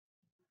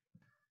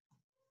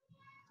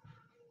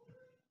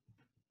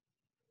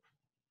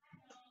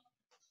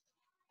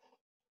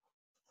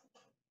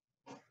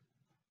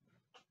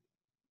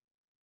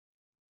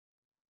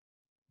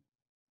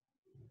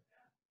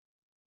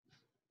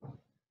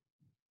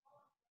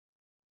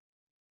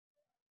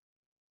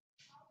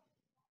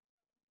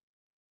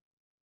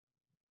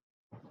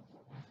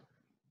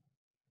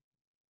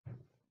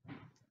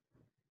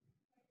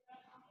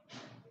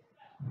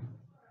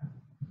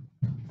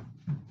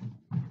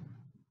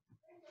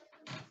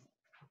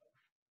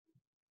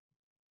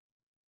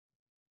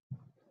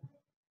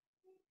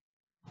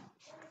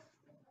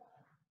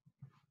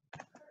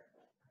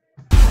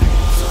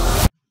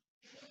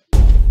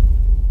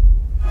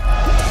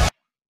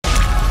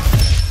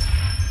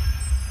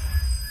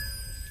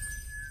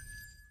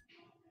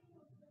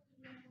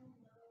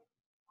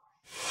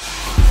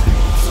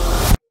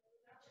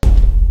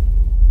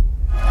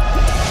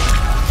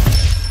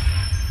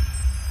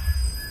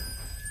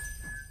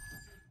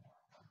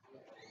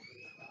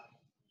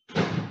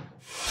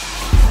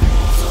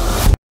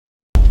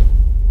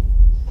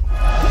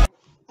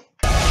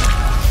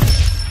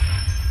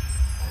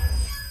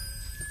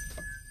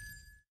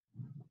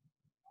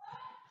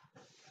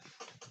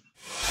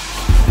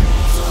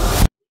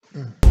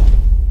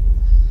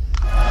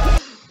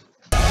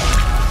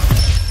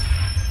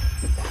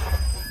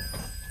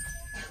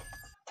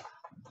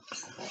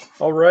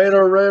All right,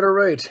 all right, all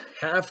right.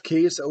 Half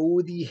case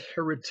of the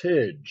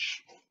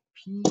Heritage.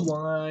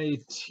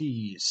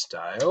 PYT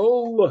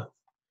style.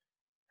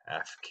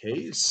 Half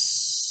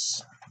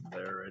case.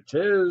 There it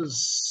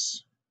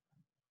is.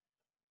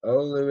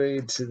 All the way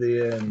to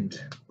the end.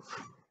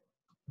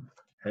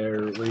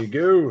 Here we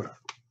go.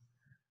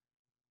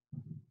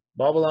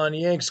 Bubble on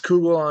Yanks,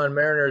 Kugel on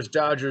Mariners,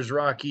 Dodgers,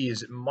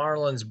 Rockies,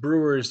 Marlins,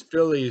 Brewers,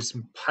 Phillies,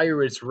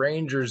 Pirates,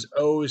 Rangers,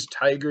 O's,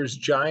 Tigers,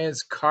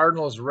 Giants,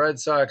 Cardinals, Red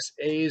Sox,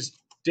 A's,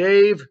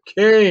 Dave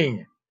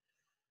King.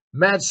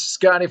 Mets,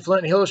 Scotty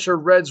Flint, Hilscher,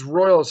 Reds,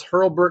 Royals,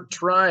 Hurlburt,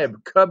 Tribe,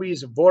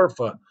 Cubbies,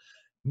 Vorfa,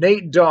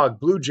 Nate Dogg,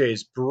 Blue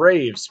Jays,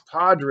 Braves,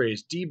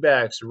 Padres,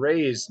 D-backs,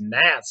 Rays,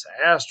 Nats,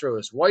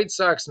 Astros, White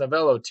Sox,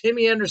 Novello,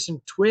 Timmy Anderson,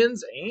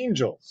 Twins,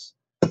 Angels.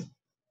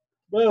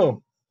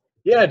 Boom.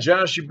 Yeah,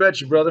 Josh, you bet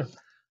you, brother.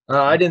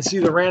 I didn't see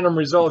the random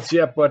results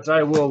yet, but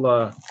I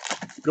will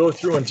go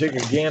through and take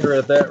a gander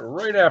at that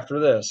right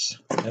after this.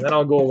 And then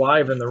I'll go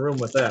live in the room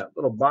with that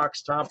little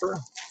box topper.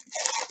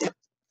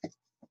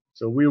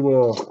 So we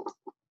will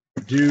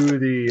do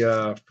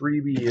the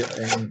freebie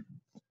and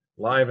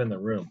live in the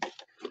room.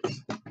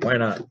 Why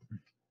not?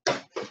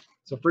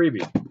 It's a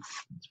freebie.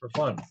 It's for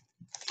fun.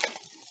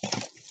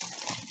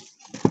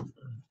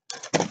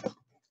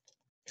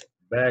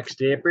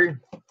 Backstepper.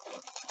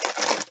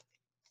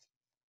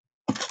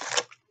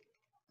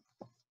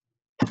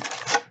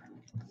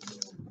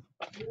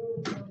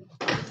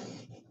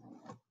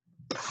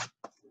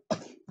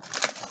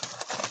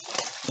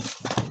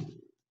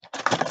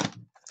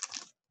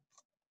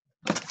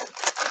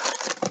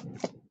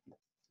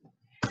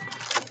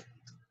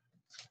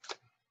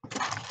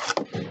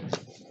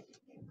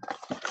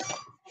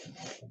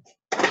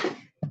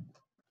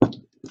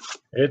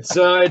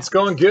 It's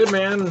going good,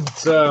 man.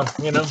 It's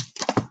you know,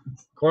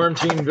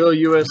 Quarantineville,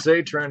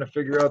 USA, trying to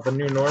figure out the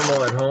new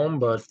normal at home,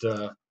 but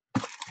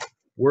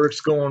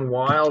work's going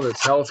wild.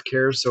 It's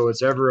healthcare, so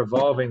it's ever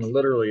evolving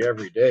literally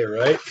every day,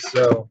 right?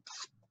 So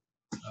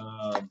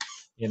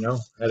you know,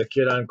 had a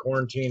kid on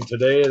quarantine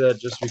today that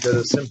just because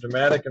it's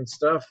symptomatic and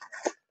stuff.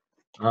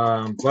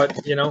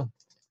 But you know,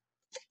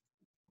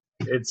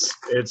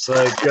 it's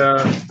like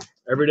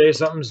every day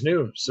something's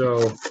new.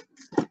 So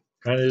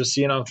kind of just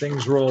seeing how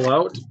things roll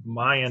out.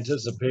 My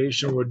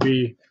anticipation would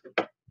be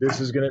this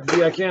is going to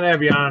be, I can't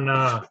have you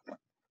on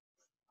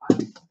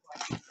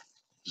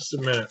just a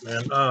minute,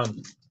 man.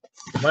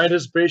 My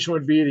anticipation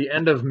would be the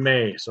end of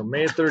May. So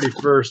May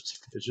 31st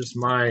is just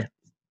my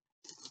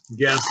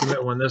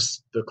guesstimate when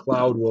the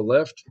cloud will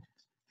lift.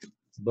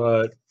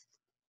 But,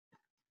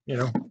 you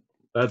know,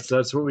 that's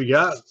what we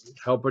got.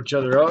 Help each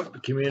other out, the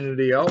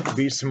community out,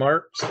 be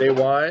smart, stay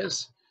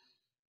wise,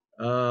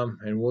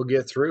 and we'll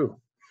get through.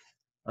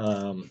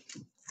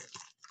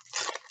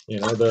 You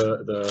know,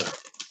 the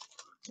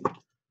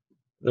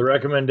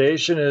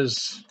recommendation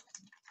is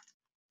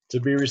to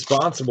be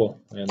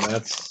responsible, and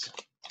that's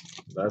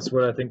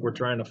what I think we're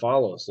trying to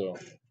follow. So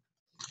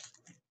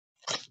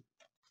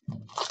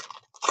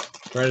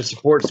trying to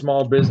support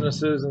small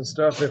businesses and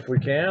stuff if we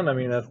can. I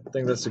mean, I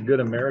think that's a good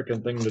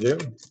American thing to do.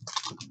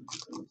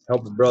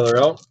 Help a brother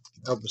out,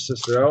 help a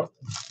sister out.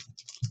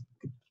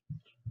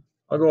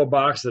 I'll go a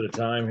box at a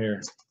time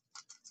here.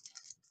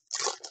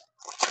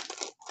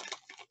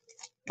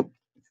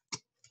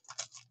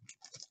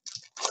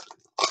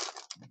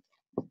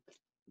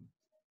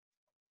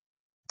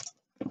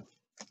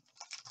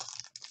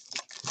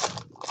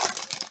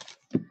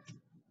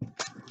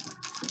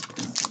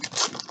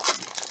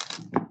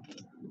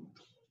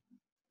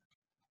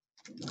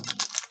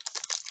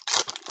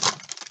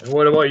 And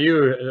what about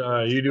you?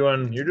 You're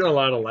doing a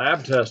lot of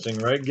lab testing,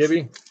 right,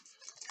 Gibby?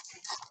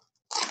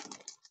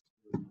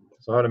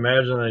 So I'd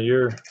imagine that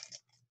you're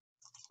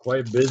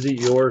quite busy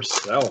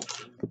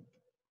yourself.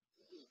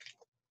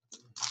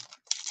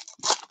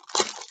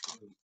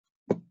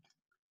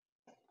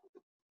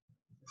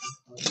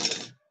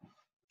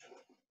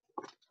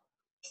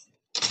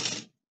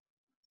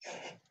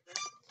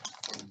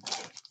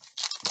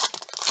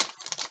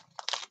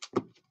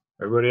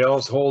 Everybody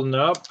else holding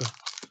up?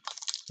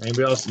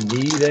 Anybody else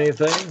need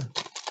anything?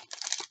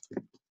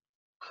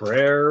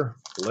 Prayer,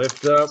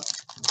 lift up,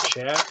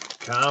 chat,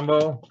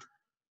 combo.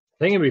 I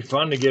think it'd be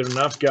fun to get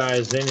enough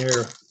guys in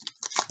here,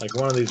 like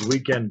one of these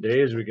weekend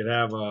days. We could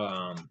have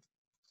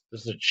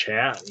just a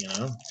chat, you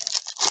know,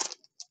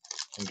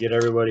 and get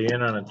everybody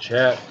in on a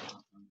chat.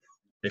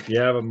 If you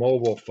have a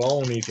mobile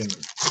phone, you can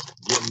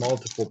get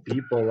multiple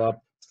people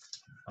up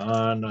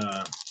on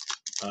a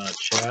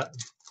chat.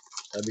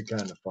 That'd be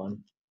kind of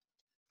fun.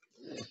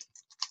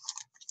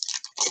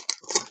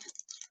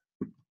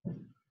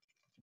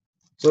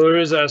 So there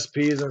is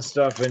SPs and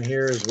stuff in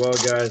here as well,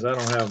 guys. I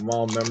don't have them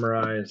all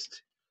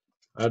memorized.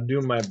 I'll do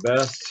my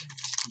best.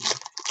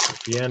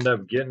 If you end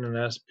up getting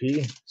an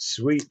SP,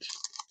 sweet.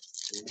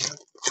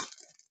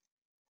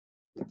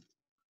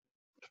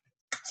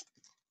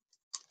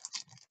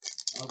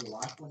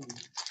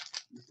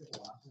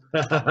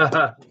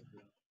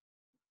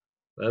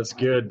 That's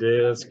good,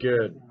 Dave. That's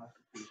good.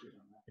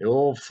 The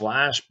old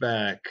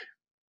flashback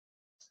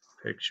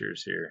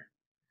pictures here.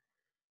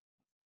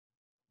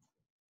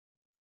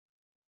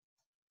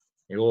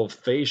 Your little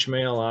face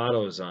mail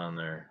autos on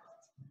there.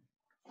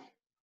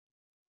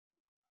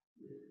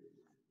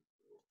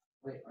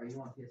 Wait, are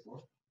you on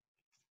PS4?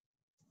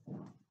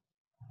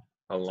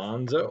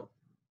 Alonzo,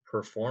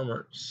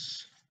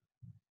 Performers.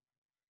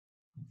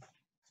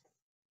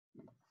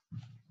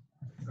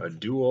 A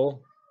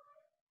dual.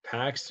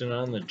 Paxton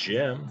on the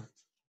gym.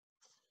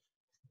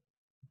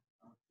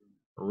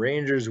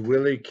 Rangers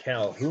Willie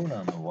Calhoun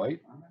on the white.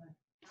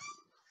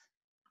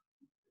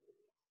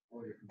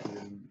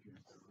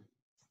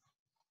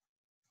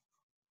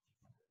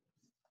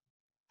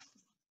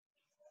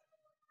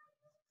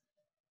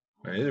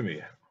 It's going to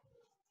be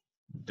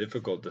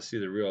difficult to see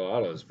the real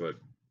autos, but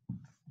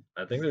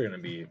I think they're going to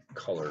be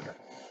colored.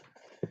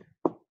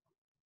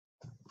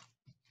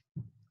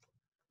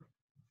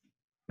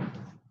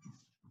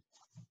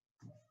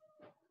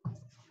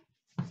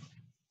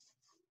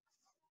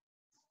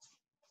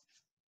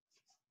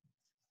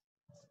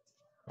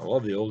 I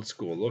love the old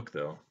school look,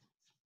 though.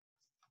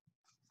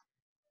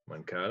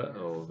 Mancada,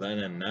 oh, then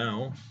and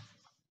now.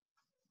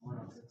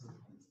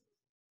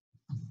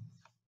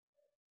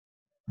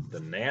 The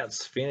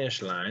Nats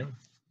finish line.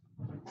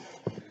 Alright,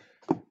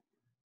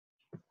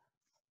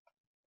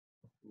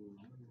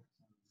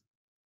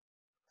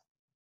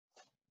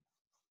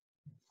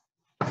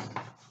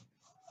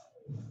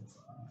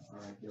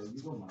 Joe,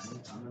 you go mine.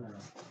 I'm gonna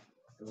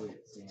go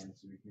get sand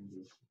so we can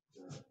do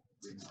the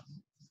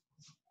greenhouse.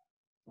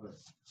 What?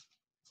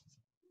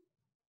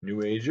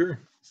 New Ager.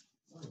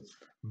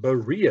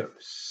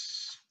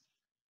 Barrios.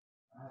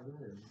 I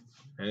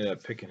ended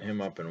up picking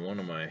him up in one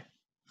of my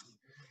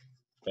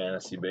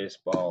fantasy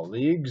baseball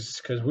leagues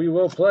because we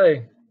will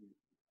play.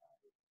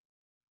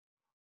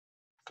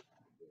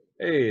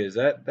 Hey, is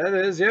that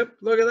is? Yep,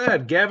 look at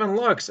that. Gavin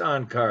Lux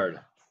on card.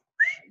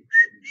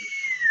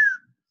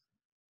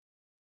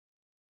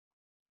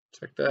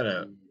 Check that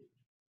out.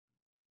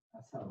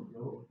 That's how it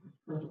goes.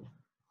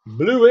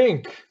 Blue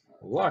ink.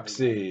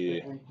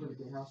 Luxy.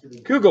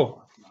 Kugel.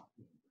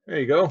 There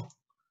you go.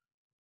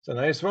 It's a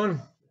nice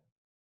one.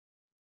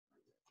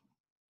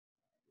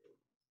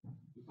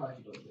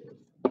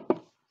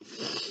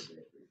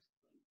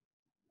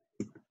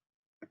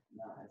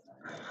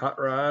 Hot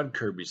Rod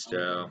Kirby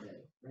style,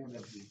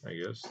 I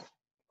guess.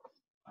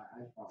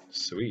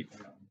 Sweet.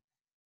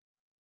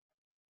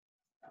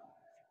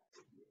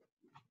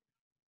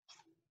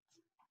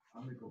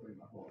 I'm gonna go bring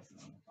my horse and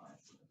I'm gonna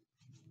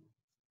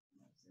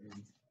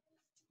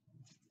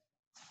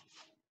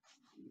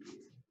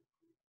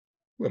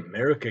find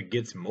America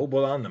gets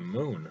mobile on the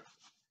moon.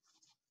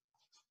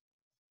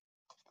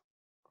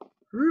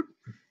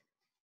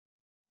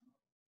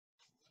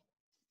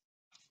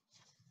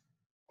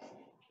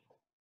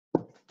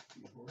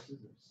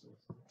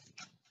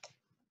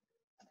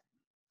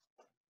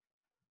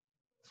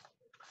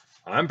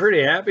 I'm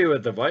pretty happy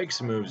with the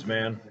Vikes moves,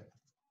 man.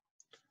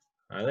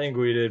 I think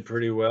we did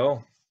pretty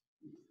well.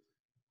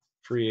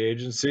 Free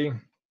agency.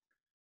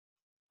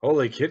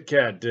 Holy Kit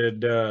Kat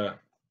did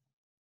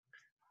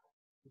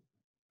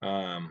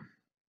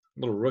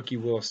little rookie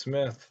Will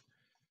Smith.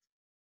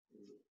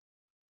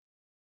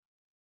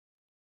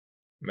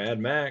 Mad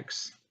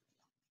Max.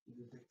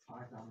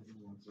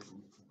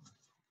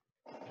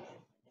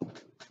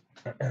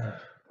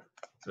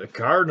 The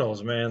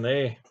Cardinals, man,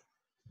 they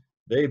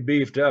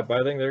beefed up.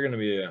 I think they're going to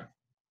be a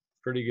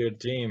pretty good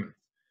team.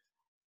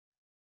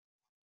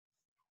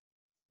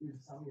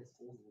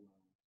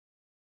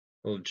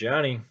 Little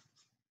Johnny.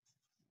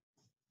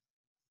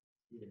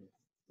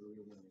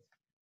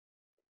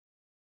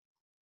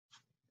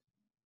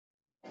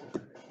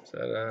 Is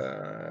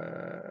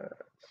that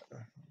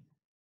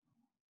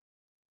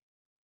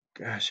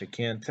gosh, I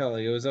can't tell.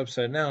 It was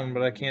upside down,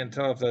 but I can't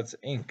tell if that's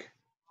ink.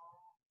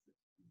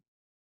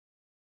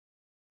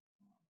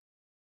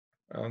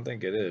 I don't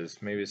think it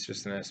is. Maybe it's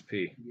just an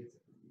SP.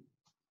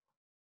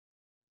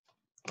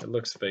 It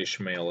looks face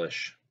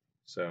mailish,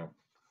 so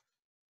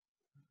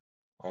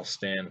I'll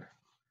stand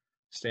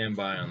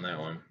by on that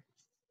one.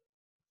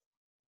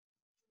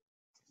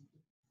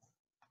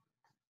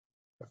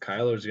 But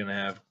Kyler's gonna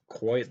have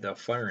quite the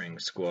firing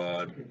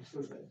squad.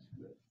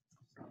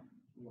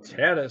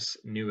 Tatis,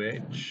 New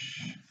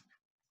Age.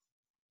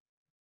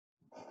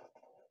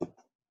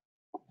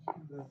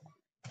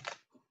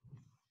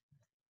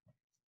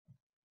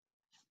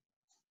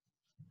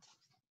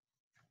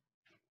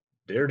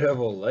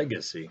 Daredevil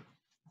Legacy.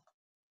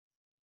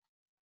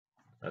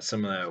 That's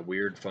some of that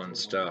weird fun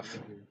stuff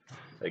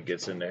that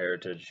gets into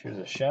Heritage. Here's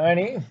a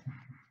shiny.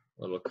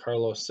 Little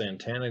Carlos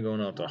Santana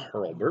going out to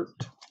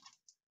Hurlbert.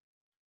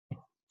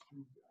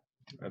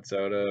 That's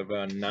out of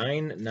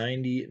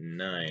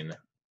 999.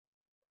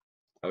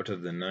 Out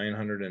of the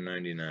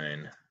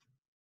 999.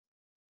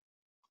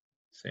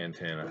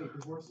 Santana.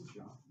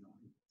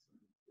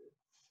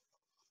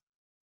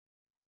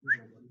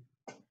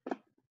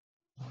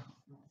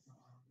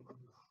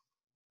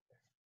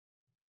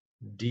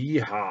 D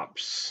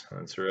Hops.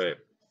 That's right.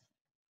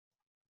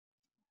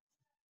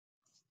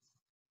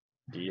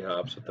 D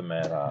Hops with the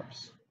Mad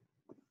Hops.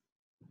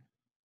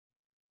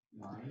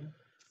 All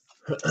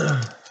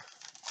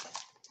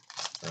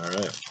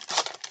right.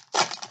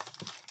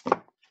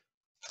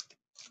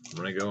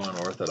 gonna go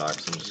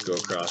unorthodox and just go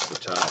across the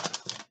top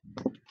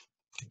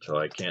until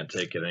I can't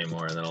take it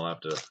anymore, and then I'll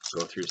have to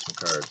go through some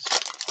cards.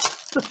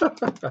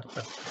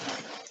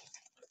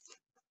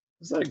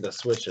 It's like to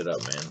switch it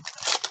up, man.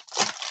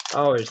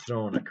 Always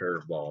throwing a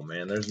curveball,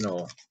 man. There's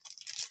no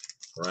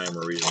rhyme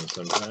or reason.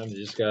 Sometimes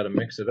you just gotta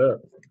mix it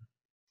up.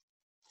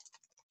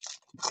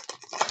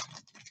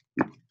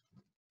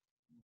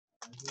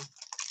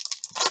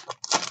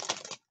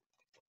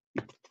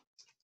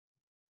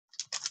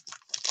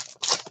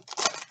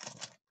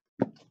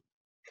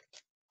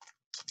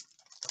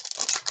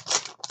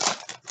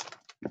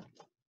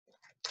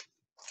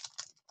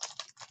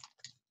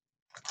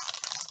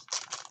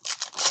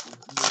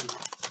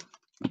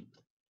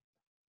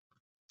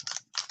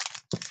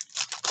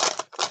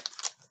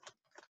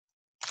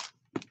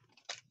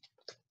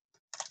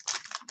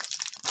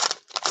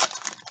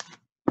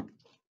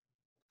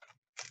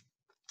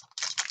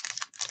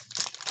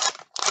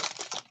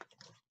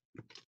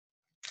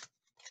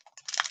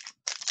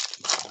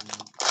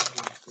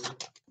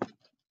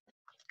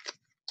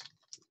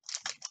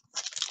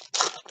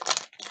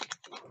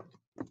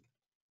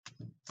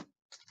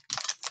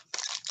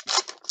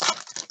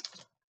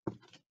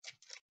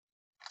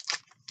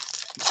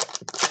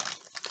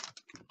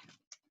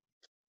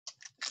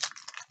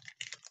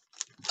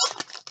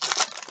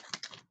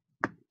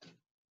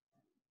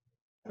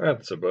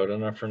 That's about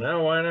enough for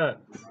now. Why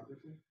not?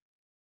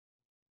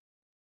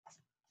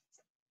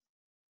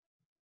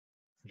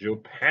 Joe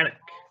Panic.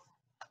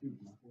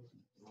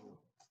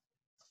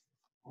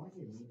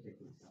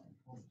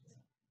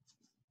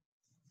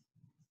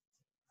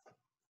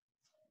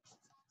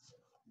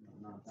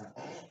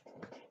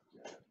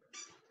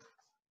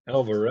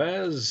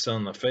 Alvarez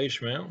on the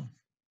face mail.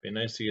 Be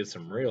nice to get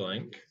some real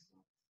ink.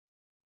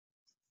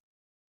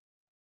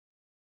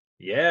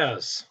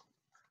 Yes.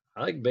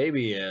 I like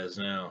Baby Yaz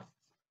now.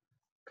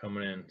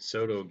 Coming in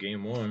Soto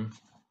game 1.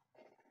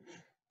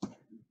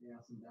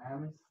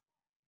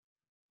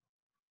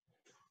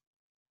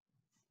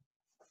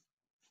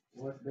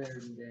 What's better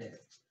than that?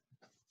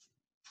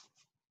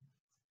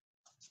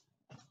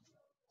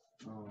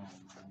 Oh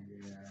my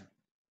god.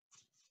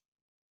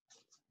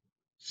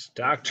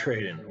 Stock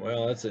trading.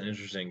 Well, that's an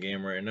interesting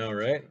game right now,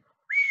 right?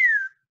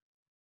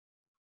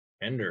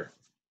 Ender.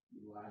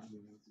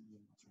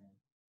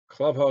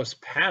 Clubhouse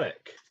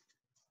Paddock.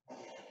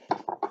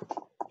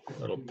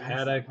 Little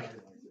Paddock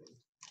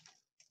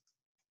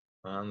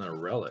on the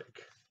relic.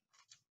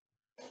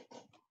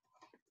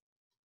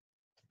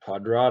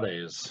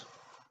 Padrades.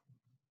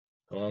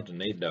 Going out to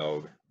Nate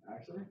Dogg.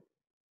 Actually?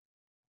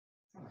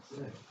 Oh,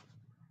 sick.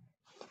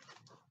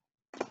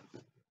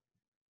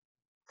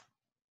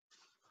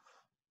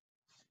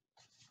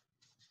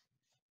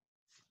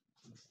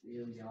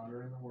 Steal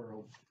yonder in the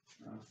world.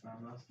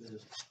 Found us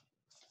this.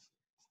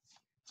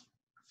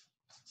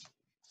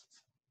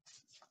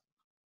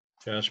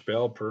 Josh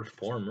Bell,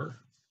 performer.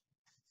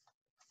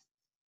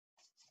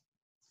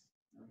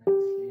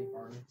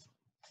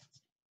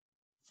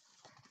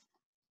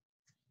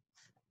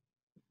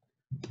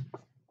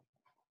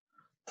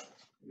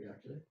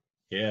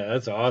 Yeah,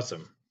 that's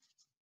awesome.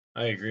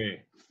 I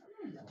agree.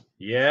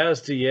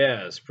 Yes to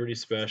yes. Pretty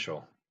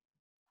special.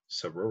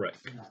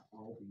 Saburek. Not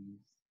all these.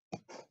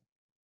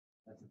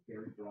 That's a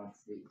very broad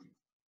statement.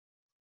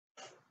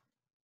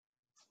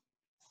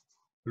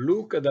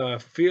 Luca da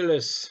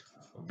Fearless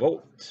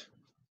Vote.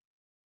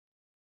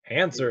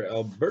 Hanser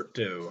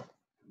Alberto.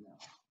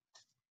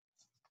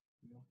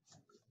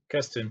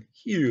 Keston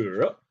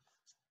Hira.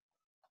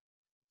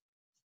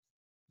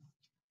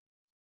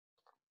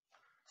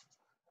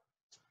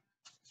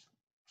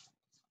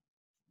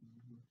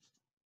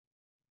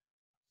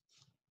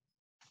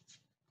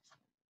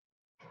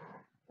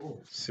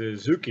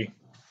 Suzuki.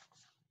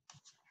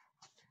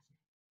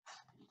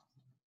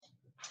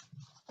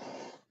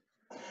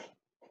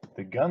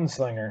 The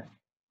Gunslinger.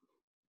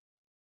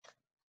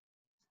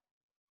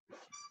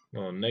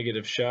 Little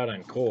negative shot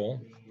on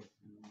Cole.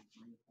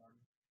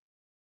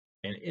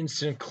 An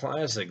instant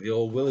classic, the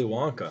old Willy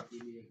Wonka.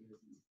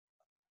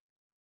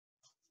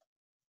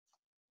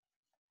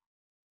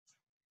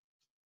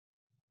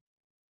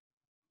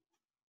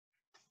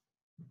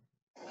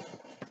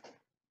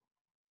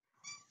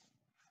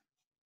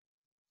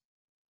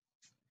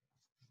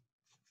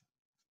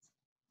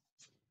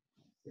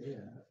 Yeah.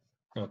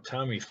 Oh,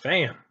 Tommy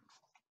Pham.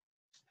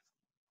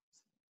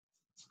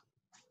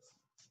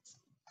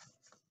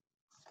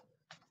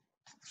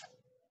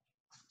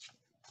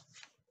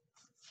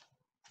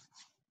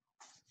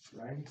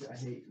 Right? I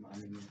hate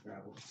mining and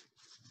travel.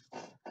 Oh,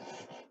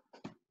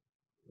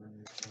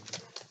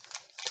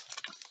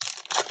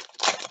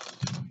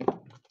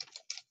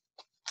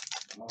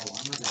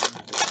 I'm not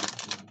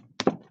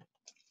gonna.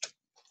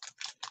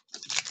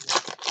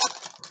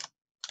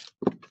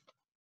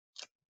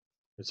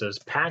 It says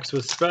packs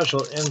with special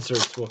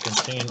inserts will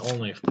contain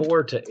only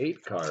 4 to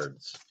 8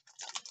 cards.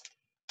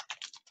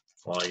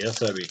 Well, I guess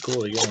that'd be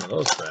cool to get one of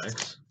those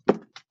packs.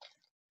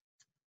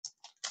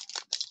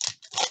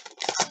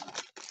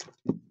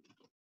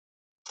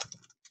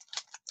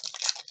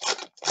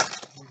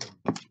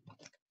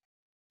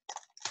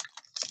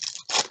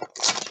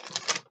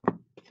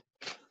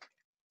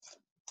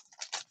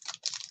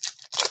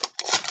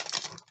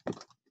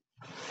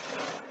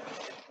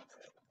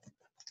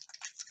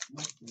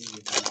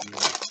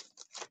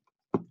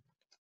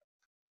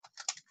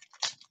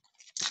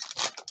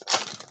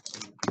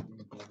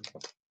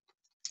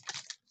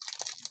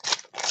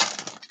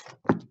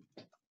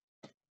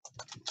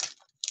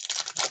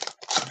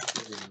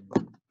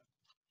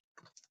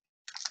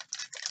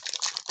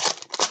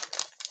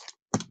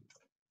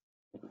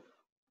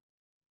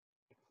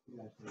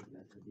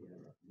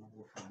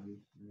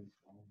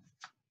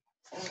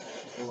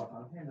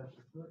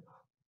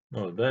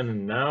 Oh, then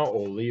and now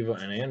Oliva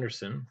and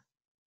Anderson.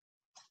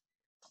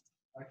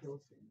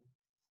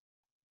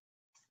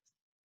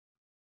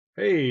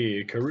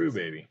 Hey, Carew,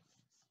 baby.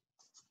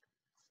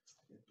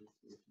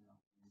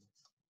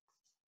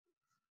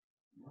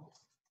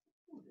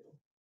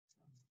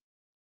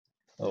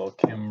 Little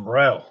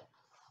Kimbrell.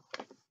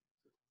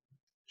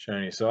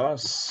 Shiny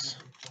sauce.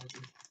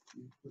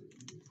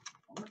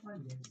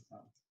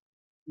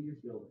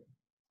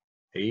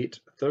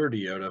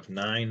 830 out of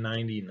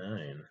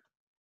 999.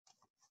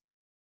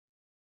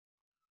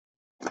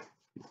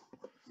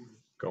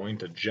 Going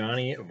to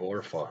Johnny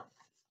Vorfa.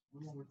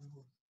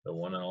 The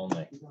one and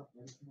only.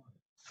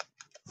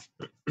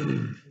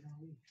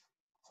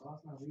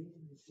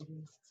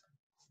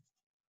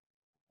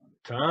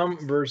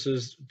 Tom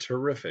versus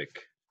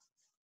Terrific.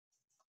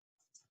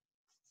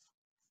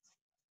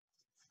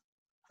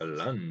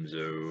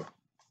 Alonzo.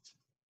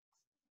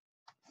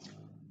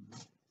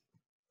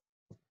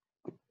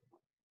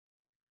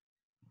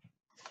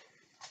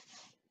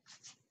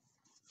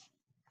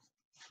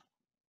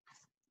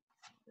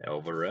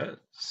 Alvarez.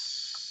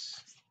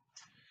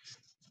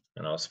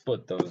 And I'll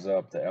split those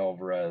up, the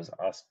Alvarez,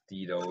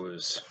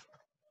 Ostitos,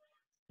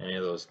 any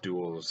of those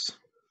duels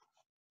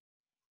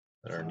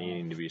that are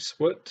needing to be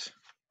split.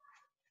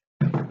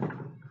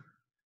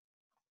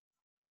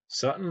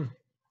 Sutton.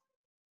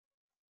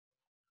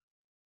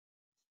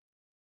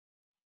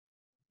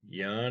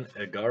 Jan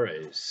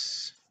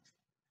Agares.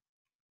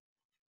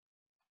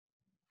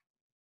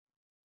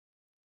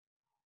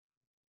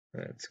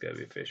 That's gotta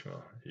be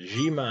Fishmo.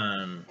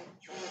 G-Man.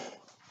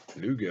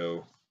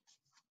 Lugo.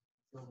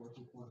 Oh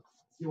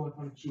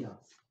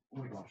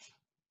my gosh.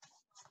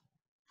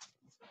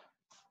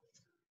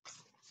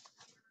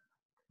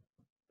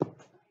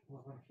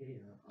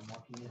 I'm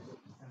watching it.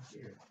 I'm kind of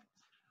scared.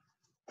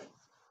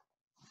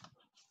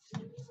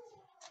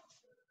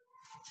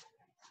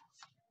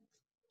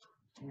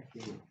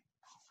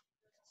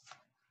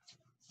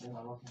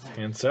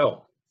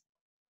 Hansel.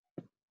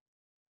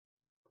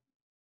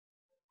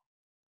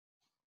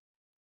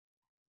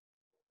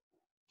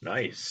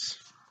 Nice.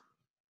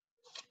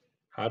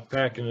 Hot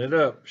packing it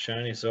up.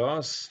 Shiny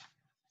sauce.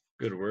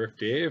 Good work,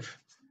 Dave.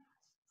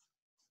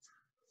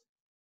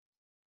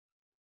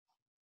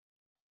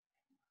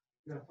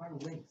 You gotta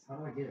find links. How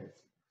do I get it?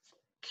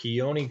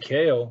 Keone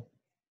Kale.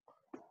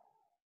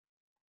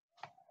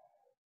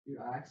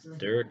 Dude,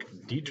 Derek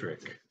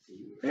Dietrich.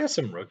 They have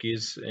some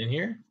rookies in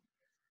here.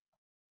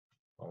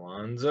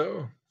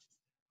 Alonzo.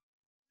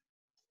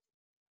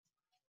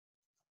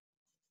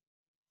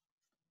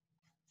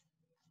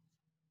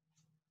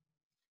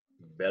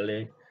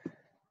 Belly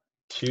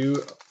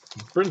to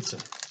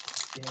Brinson.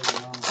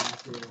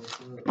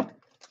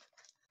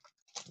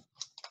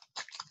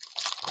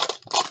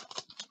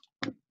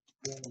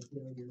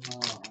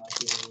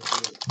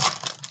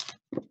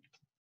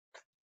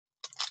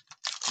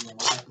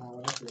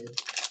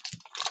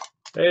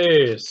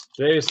 Hey,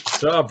 Stace,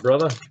 what's up,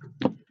 brother?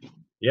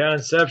 Yeah,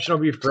 Inception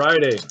will be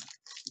Friday.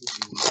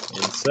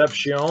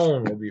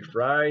 Inception will be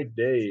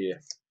Friday.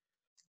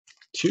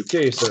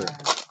 2-caser.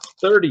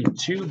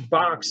 32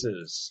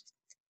 boxes.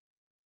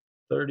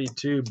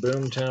 32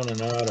 Boomtown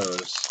and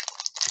Autos.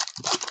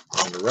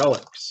 And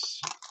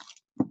relics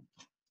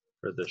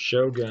for the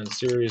Shogun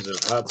series of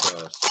hot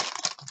sauce.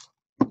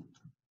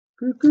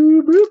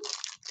 Cuckoo boop.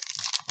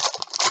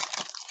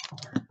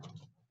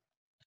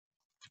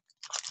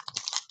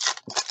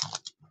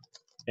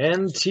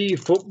 NT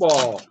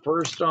football.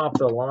 First off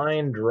the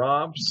line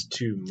drops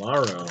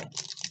tomorrow.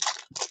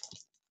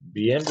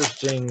 Be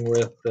interesting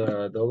with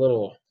the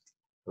little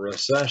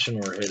recession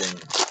we're hitting.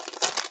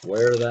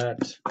 Where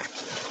that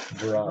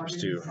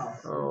drops to.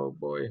 Oh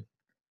boy.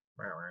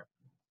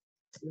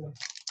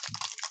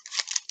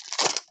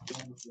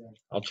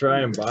 I'll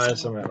try and buy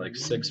some at like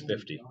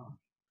 $6.50.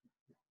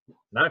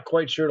 Not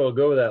quite sure it'll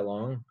go that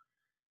long,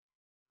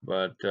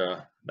 but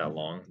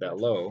that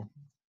low.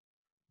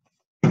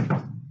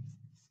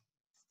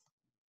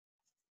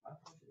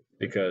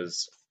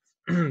 Because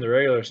the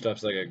regular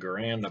stuff's like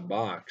 $1,000 a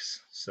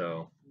box,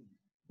 so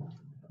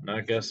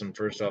not guessing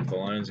first off the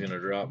line is going to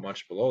drop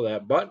much below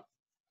that, but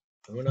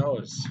who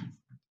knows?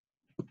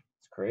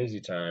 It's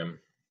crazy time.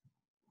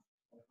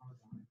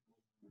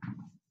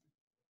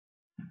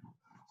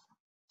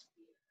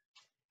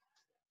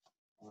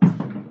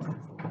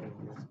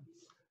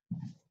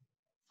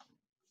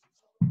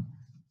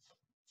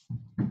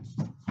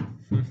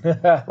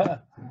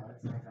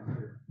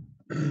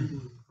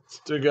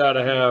 Still got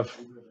to have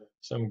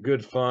some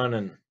good fun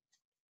and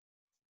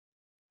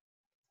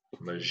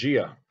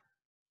magia.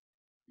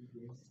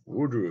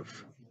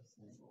 Woodruff.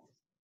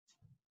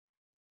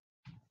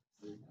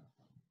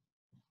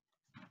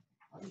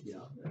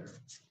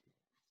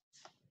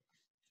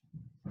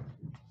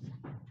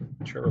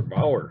 Trevor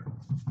Bauer.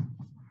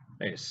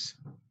 Nice.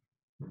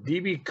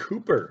 DB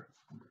Cooper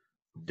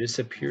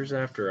disappears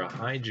after a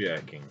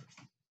hijacking.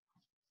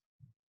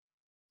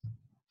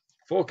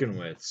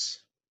 Folkenwitz.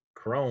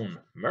 Crone.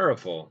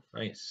 Meriful.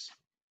 Nice.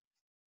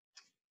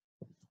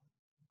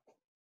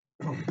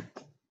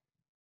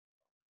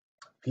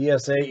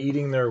 PSA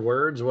eating their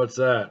words? What's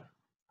that?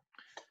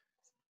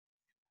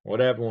 What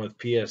happened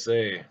with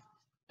PSA,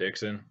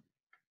 Dixon?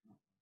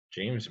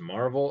 James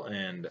Marvel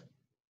and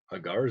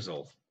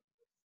Agarzel.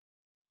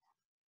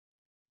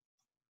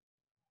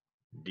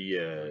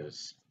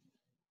 Diaz.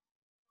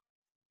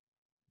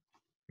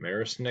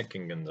 Marisnik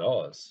and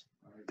Gonzalez.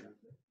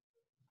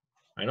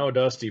 I know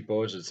Dusty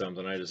posted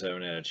something. I just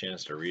haven't had a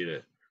chance to read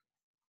it.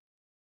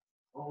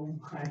 Oh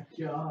my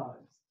god.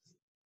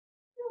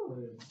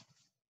 Good.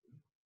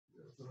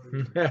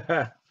 This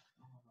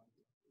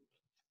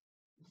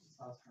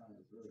house kind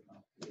is really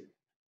complicated.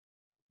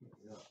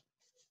 Yeah.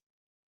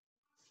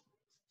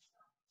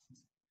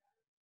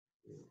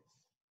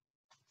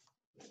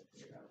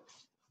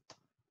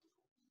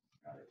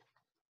 Got it.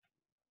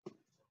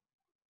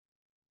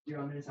 Dude,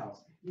 I'm in his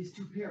house. He has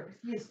 2 parrots.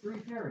 He has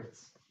 3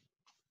 parrots.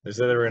 They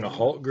said they were in a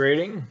Hulk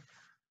grading?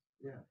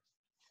 Yeah.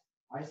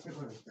 I took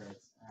one of his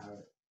parrots. I have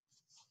it.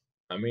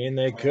 I mean,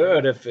 they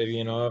could if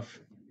you know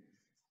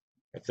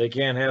if they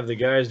can't have the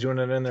guys doing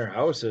it in their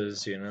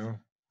houses, you know,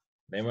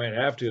 they might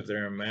have to if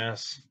they're a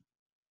mass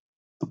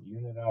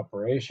unit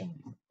operation.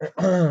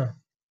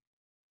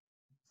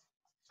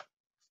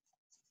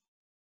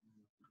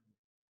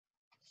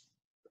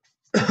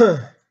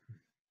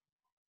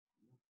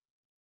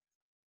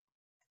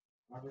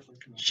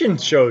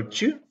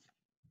 Shinshochu.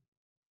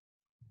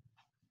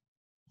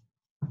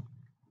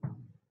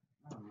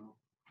 I don't know.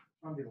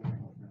 Some people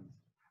hang with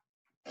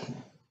him.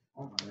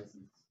 Oh, my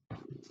license.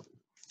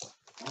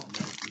 Oh, my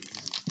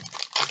license.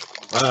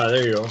 Ah,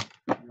 there you go. No,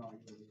 I don't know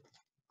if they're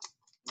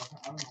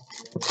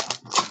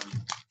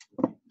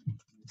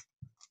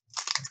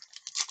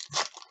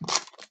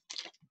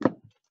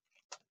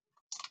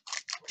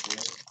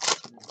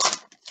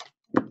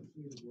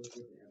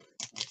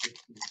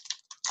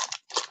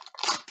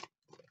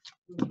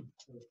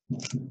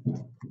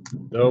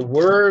The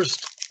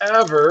worst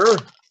ever.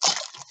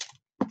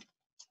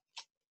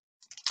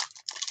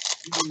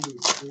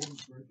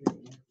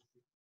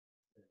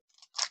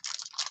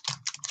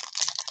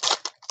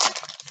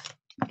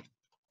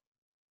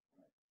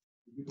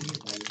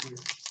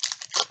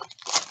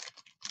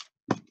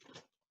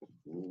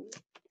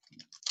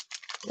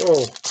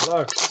 Oh,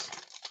 Lux.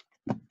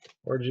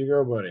 Where'd you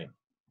go, buddy?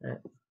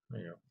 There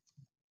you go.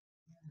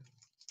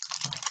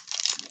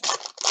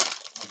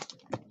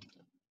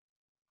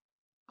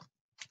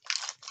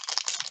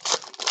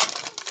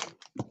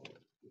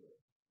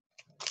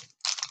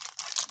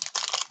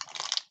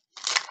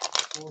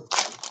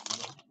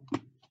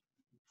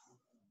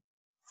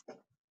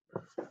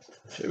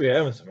 Should be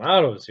having some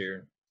autos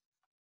here.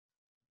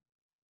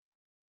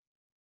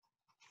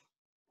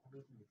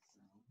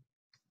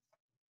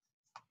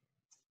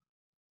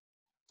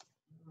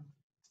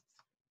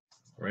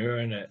 We're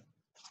in it.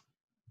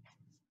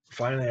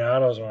 Finding the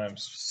autos when I'm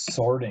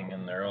sorting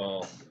and they're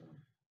all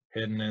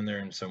hidden in there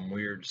in some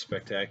weird,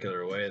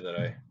 spectacular way that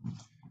I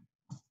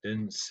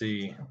didn't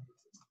see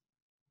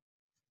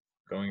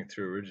going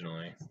through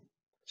originally.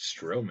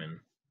 Stroman.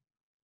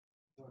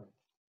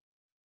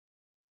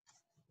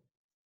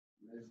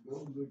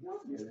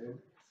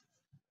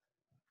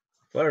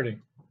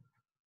 Flaherty.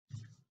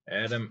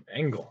 Adam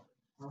Engel.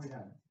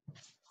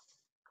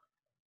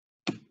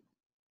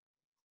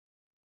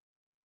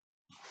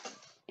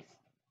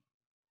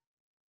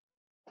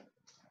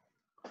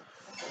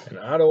 An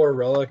auto or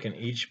relic in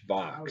each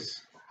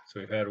box.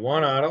 So we've had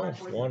one auto,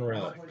 one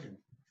relic.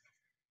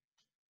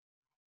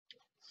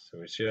 So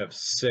we should have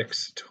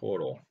 6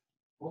 total.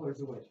 Oh,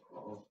 there's a witch.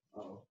 Uh-oh.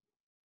 Uh-oh.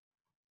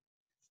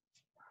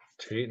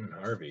 Tate and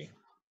Harvey.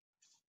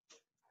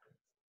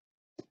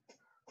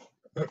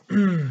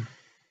 9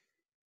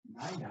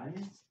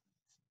 diamonds?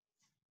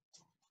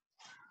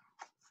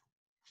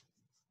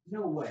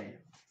 No way.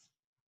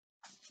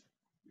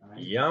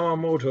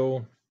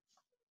 Yamamoto.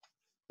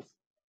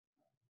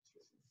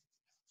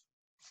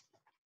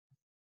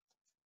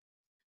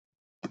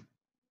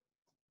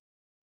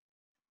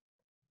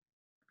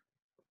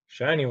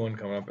 Shiny one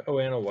coming up. Oh,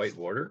 and a white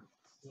border.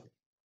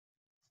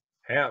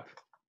 Hap.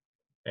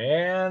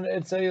 And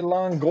it's a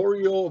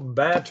Longoria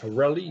Bat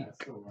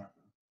Relic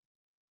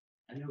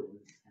I knew it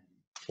was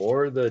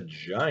for the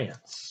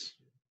Giants.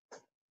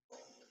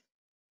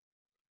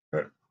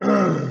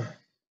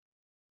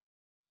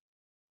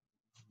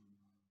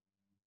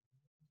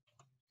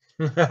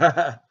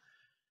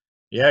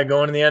 Yeah,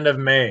 going to the end of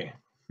May.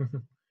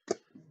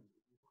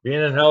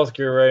 Being in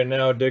healthcare right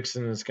now,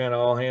 Dixon is kind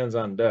of all hands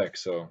on deck,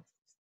 so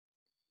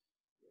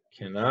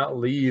cannot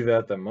leave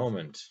at the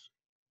moment.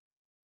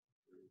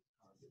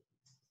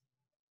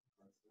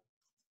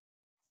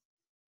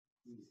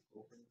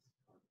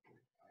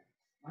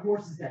 my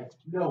horse is dead.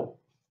 No.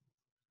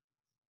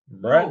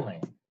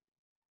 Brentley.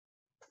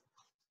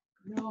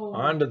 No.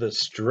 On to the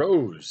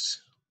Strohs.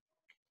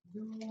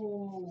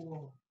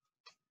 No.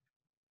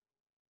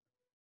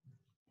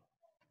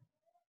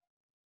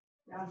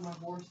 Dad, my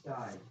horse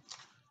died.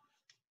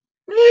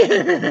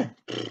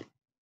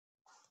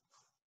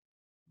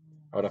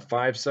 Out of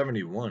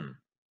 571.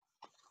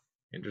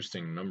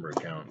 Interesting number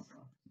count.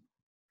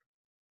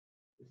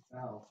 It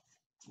fell.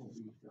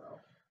 We fell.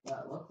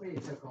 But luckily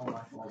it took all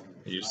my fall.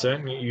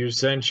 You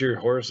sent your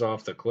horse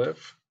off the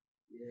cliff?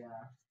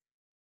 Yeah.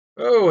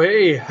 Oh,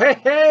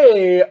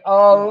 hey,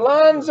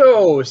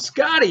 Alonzo,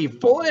 Scotty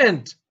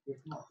Flint.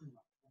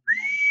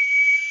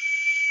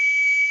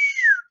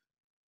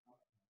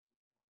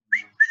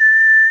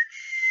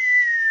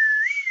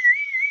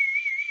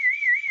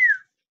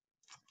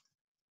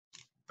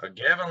 A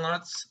Gavin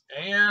Lutz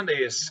and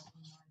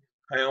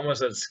I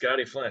almost said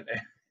Scotty Flint.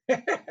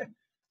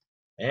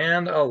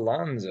 And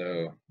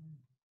Alonzo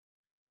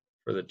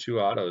for the 2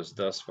 autos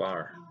thus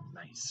far.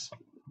 Nice.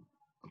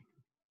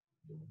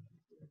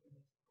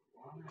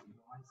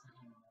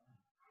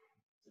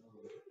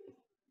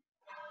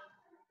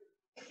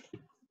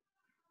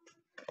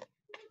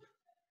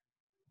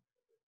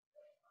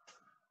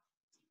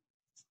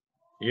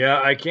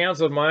 Yeah, I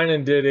canceled mine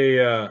and did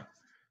a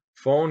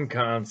phone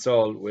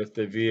consult with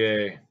the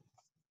VA.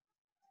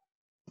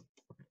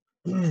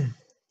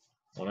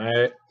 When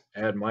I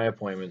had my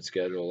appointment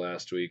scheduled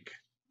last week.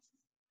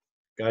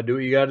 Gotta do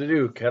what you gotta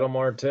do, Kettle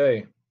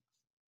Marte.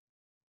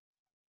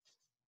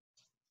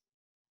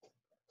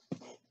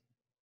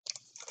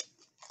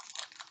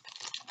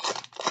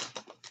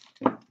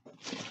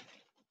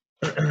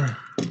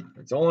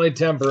 It's only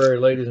temporary,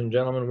 ladies and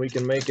gentlemen. We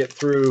can make it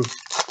through.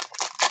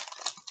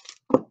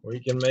 We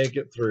can make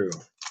it through.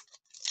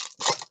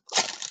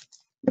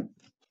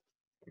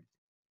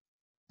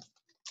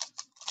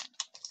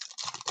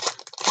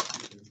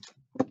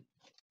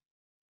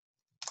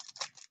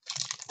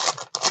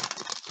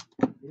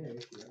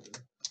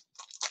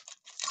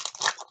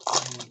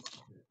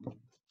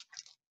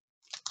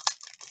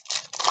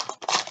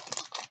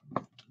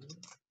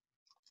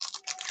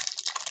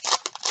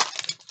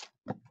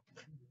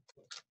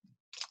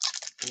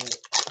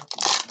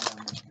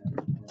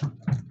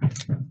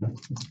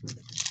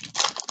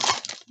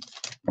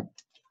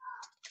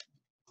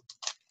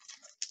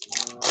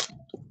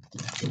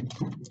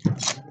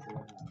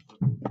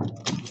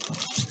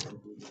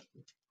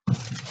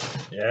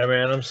 Yeah,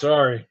 man, I'm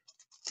sorry.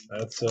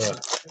 That's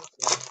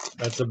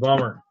a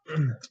bummer.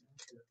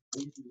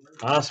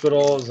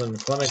 Hospitals and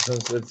clinics,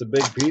 it's a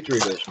big petri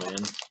dish, man.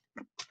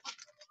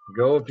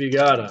 Go if you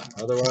gotta.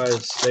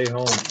 Otherwise, stay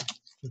home.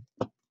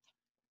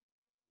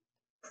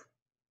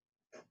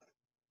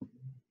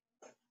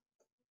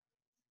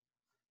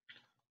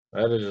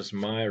 That is just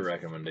my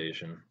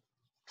recommendation.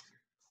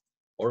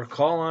 Or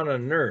call on a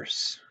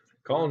nurse.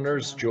 Call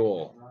Nurse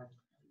Joel.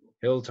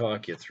 He'll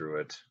talk you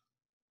through it.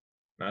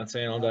 Not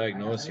saying I'll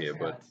diagnose you,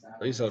 but at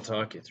least I'll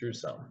talk you through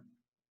something.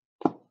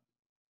 I'm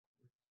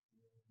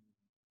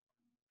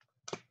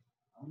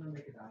gonna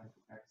make a diamond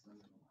excellent.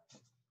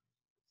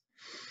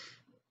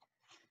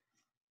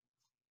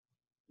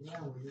 Yeah,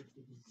 well, you're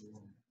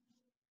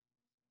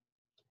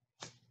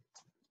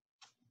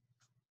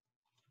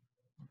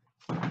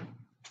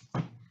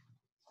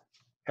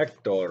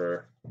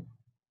Hector.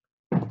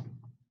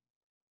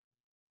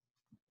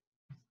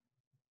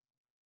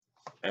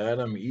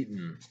 Adam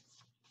Eaton.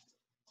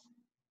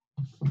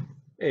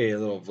 Hey,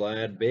 little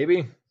Vlad,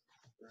 baby.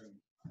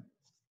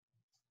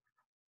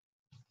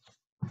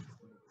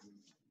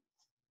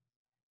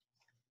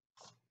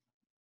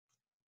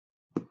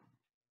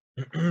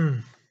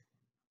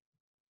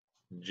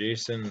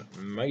 Jason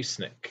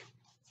Meisnick.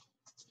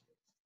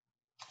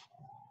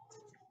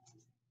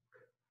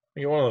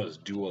 Get one of those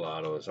dual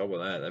autos. How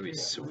about that? That'd be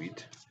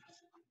sweet.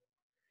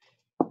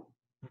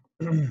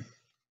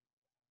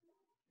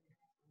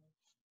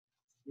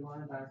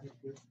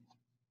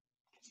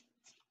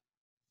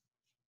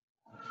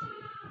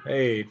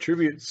 Hey,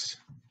 tributes.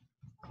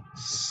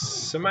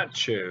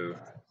 Samacho.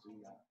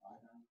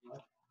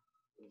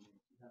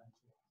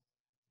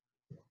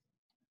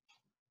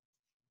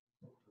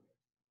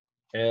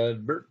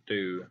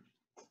 Alberto.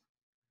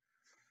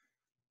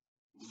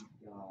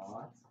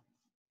 got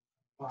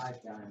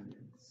 5 diamonds.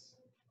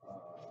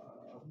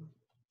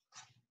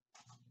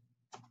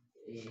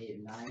 A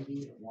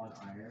 90, 1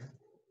 iron.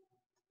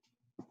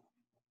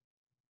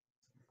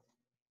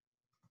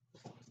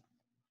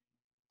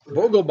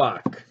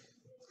 Vogelbach.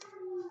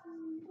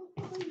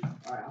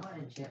 Alright, I'm gonna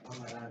enchant one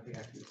of my diamond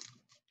pickaxes.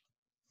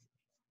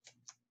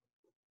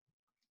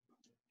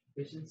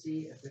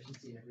 Efficiency. Let's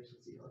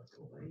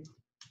go, buddy.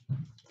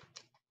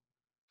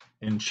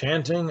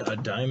 Enchanting a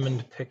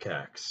diamond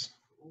pickaxe.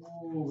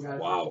 Ooh,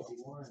 wow.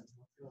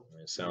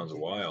 It sounds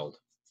wild.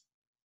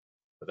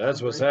 But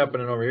that's what's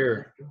happening over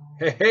here.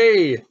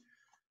 Hey,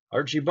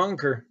 Archie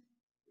Bunker.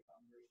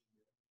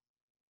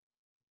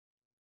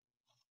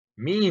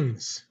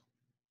 Means.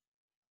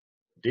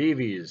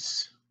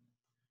 Davies.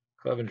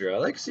 Clevenger. I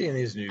like seeing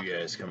these new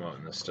guys come out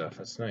in this stuff.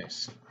 That's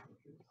nice.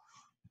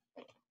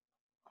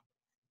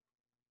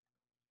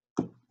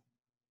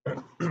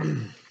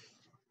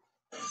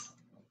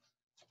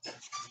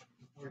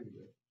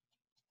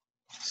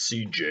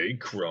 CJ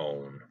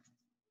Crone.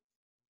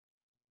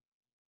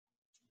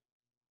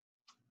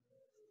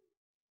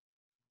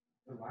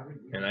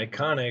 An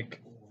iconic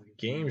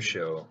game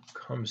show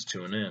comes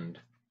to an end.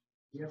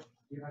 Do you have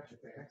extra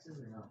pickaxes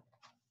or no?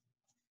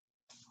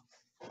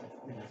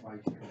 why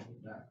you can't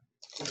hit that.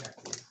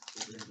 Pickaxes,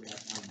 they're gonna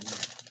have 9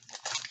 minutes.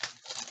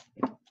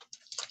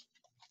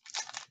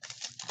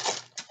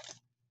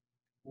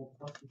 Well,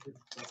 plus the 6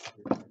 stuff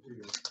is right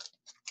here.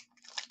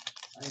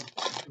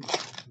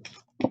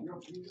 Yo,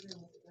 you didn't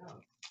hold it down.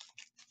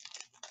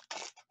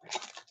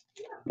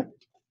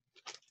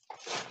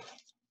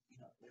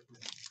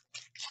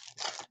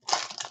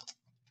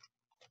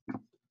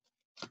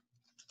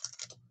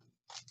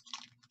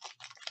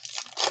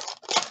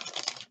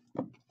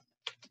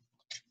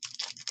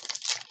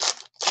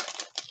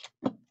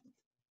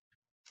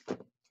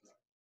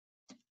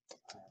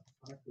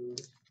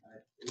 Food. I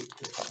have 8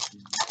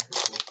 chickens,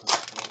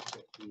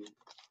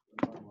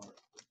 one more.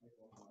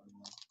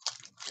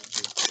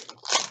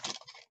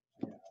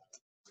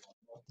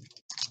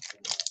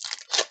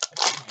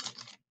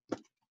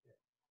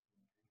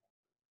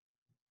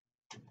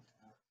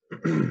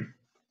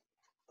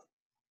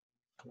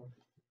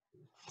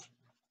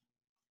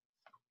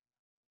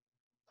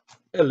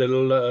 A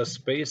little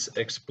space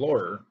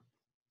explorer.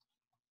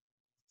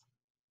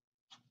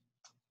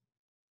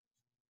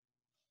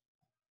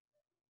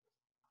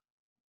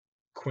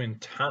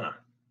 Quintana.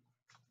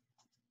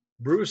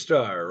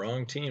 Brewstar,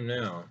 wrong team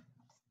now.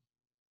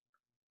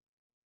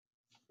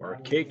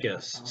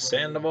 Markakis,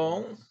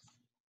 Sandoval.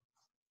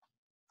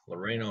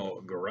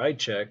 Loreno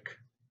Gorajcek.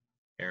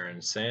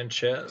 Aaron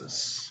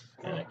Sanchez.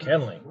 And a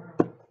Kenley.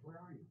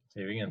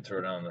 See if we can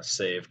throw down the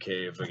save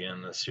cave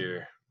again this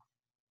year.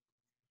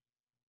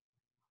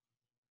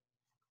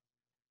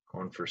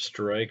 Going for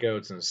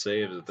strikeouts and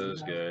saves with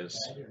those guys.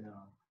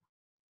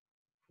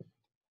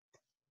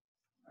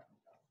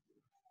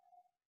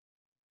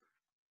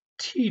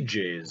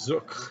 TJ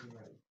Zook.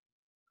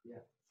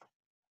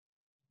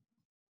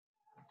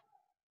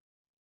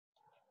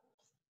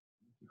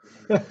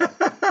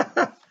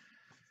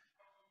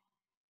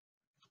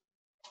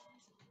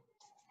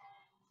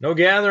 No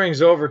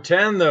gatherings over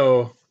 10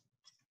 though,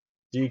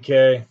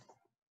 DK.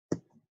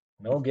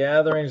 No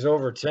gatherings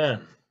over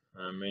 10.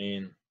 I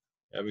mean,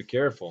 gotta be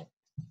careful.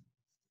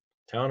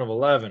 Town of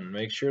 11.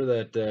 Make sure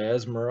that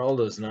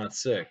Esmeralda's not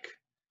sick.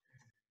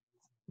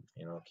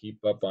 You know,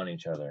 keep up on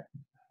each other.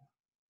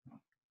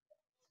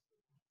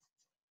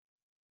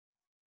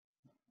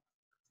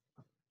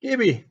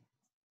 Gibby.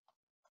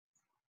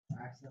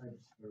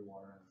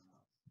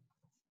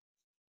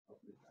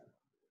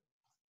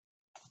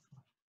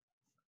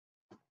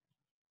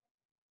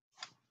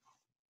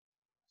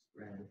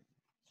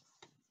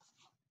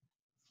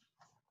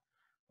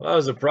 Well, that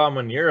was a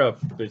problem in Europe.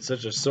 It's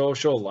such a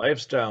social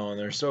lifestyle, and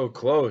they're so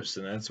close,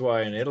 and that's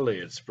why in Italy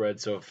it spread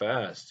so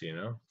fast, you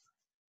know?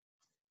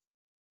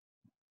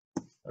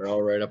 They're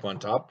all right up on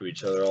top of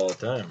each other all the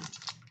time.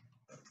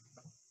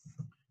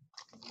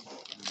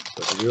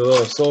 But to do a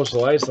little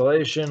social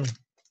isolation,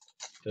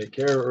 take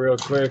care of it real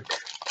quick.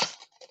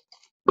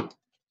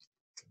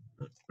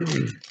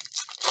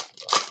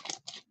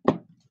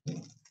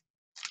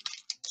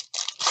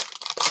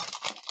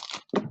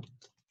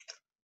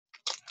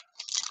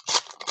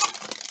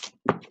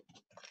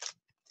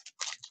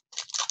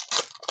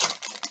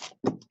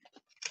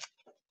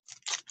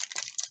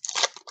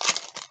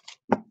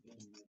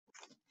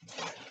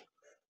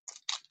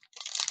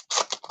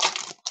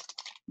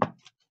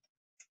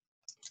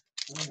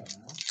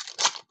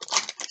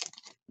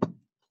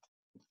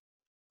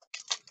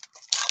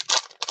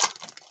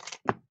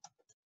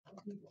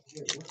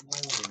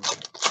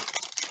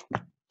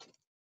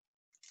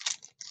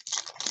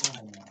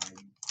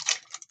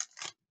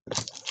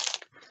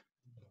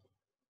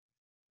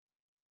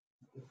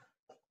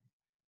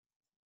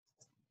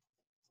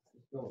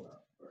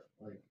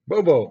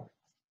 Bobo.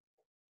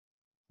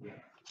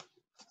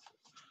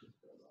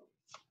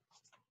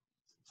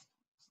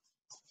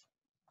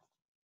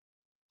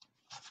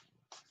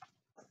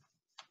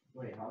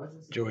 Wait, how is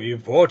this? Joey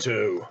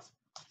Porto.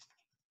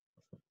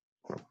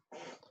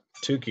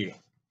 Tukey.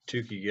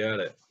 Tukey got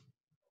it.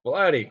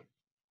 Vladdy.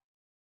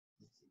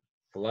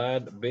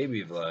 Vlad,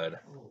 baby Vlad.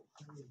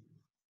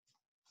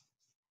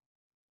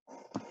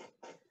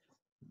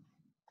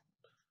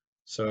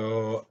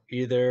 So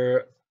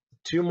either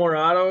 2 more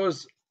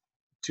autos,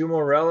 2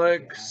 more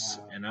relics,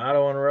 an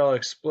auto and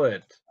relic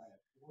split.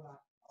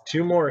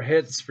 2 more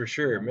hits for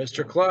sure.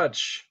 Mr.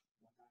 Clutch.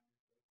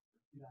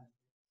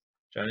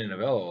 Johnny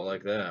Novello,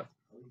 like that.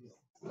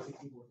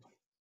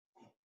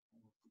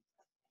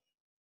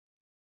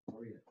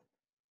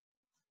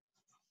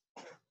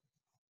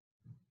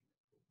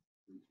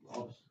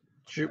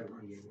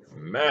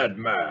 Mad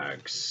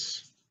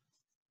Max.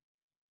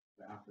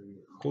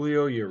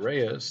 Julio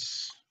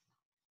Urias.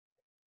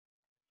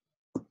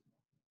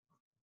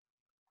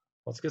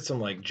 Let's get some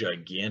like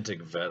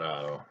gigantic vet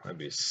auto. That'd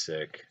be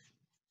sick.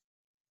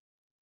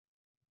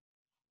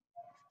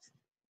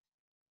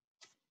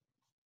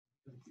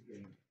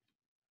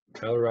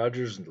 Kyle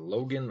Rogers and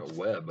Logan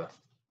Webb.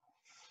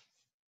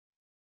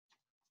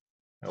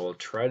 I will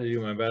try to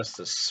do my best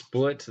to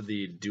split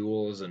the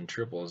duals and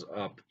triples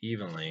up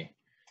evenly.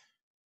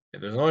 If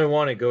there's only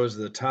one, it goes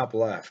to the top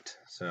left.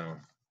 So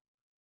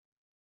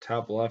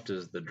top left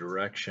is the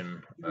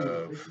direction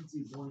of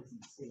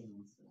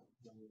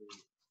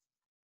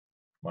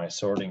my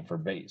sorting for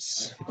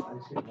base. I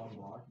just hit one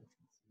block.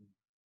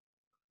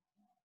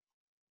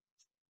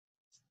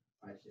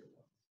 I just hit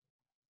one.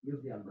 You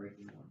have the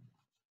unbreaking one.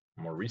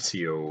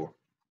 Mauricio.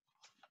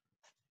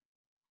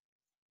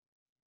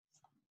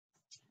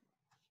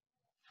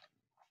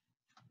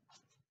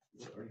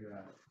 Where are you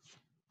at?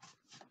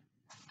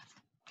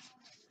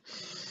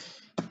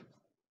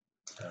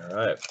 All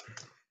right.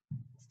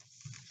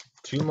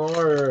 2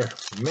 more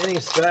mini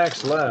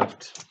stacks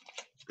left.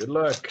 Good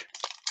luck.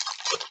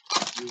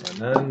 And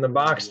then the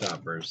box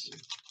toppers.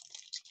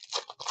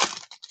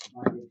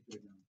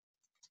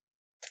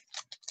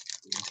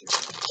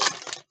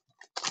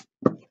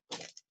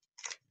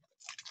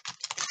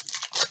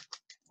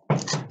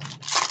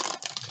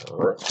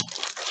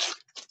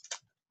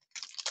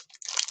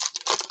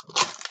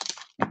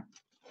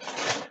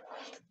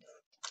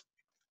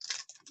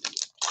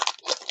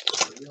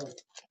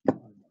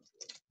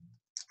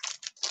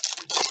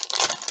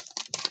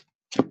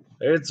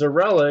 It's a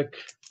relic.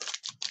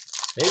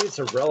 Maybe it's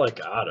a relic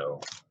auto.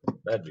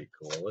 That'd be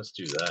cool. Let's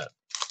do that.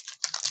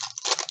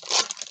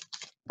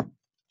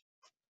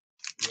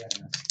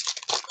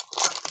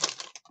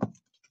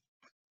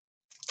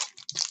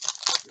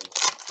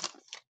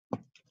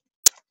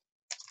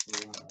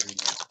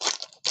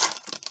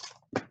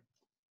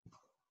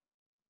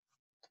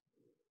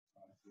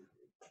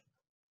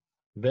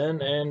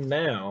 Then and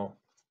now.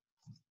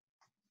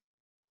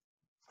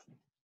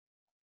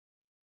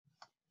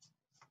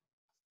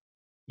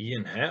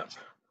 Ian Happ,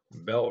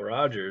 Belt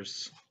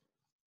Rogers.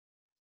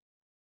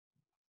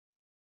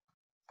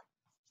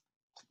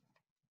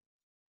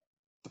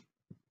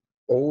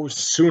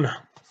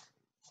 Osuna.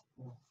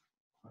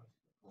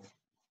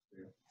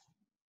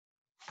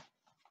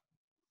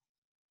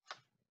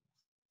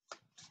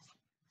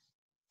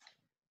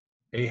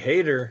 A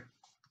hater.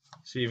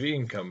 See if he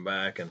can come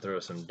back and throw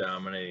some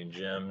dominating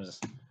gems,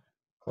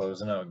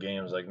 closing out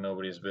games like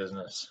nobody's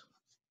business.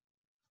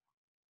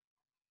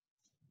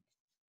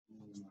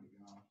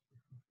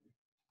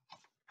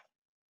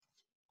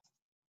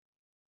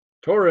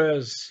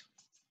 Torres.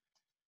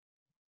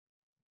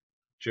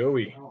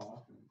 Joey.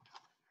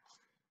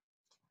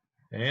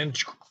 And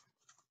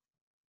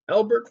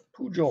Albert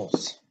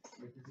Pujols.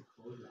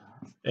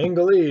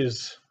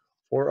 Angeles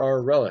for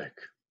our relic.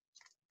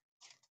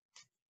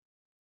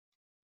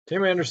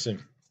 Tim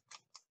Anderson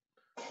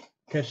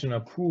catching a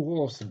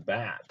Pujols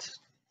bat.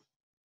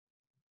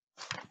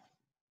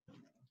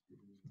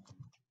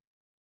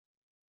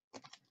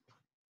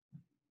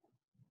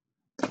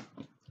 All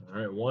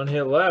right, 1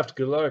 hit left.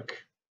 Good luck.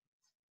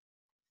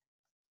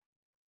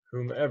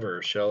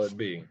 Whomever shall it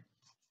be.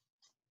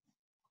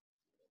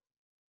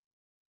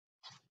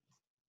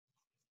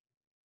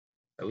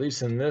 At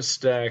least in this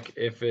stack,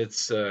 if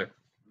it's a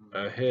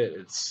hit,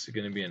 it's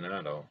going to be an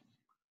auto.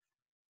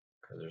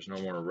 Because there's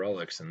no more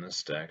relics in this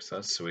stack, so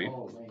that's sweet.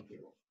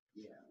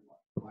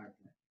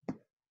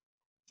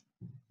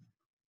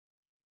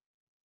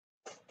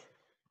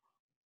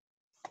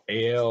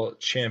 AL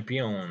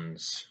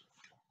Champions.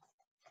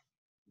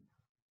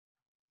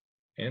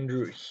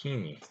 Andrew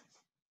Heaney.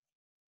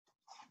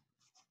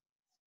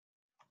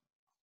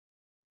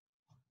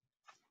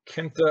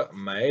 Kenta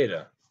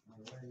Maeda.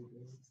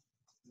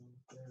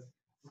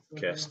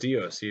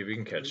 Castillo, see if he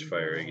can catch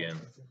fire again.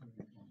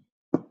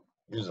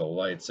 He was a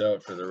lights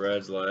out for the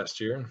Reds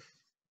last year.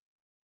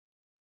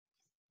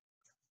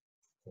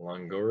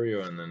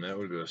 Longoria, and then that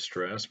would go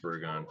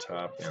Strasburg on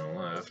top and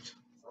left.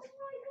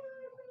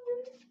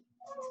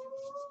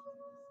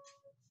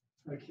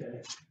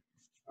 Okay.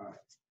 All right.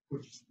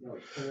 Put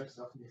our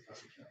stuff in the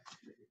stuff shop.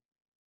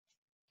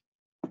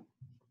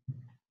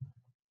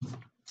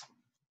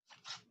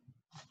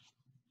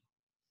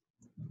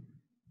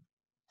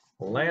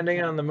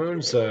 Landing on the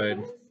moon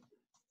side.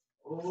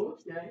 Oh,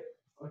 okay.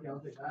 Okay, I'll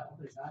take that. I'll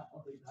take that.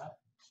 I'll take that.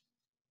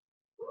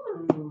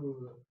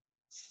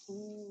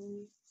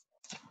 Ooh.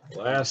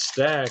 Last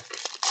stack.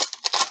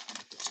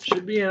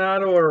 Should be an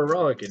auto or a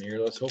relic in here.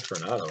 Let's hope for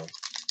an auto.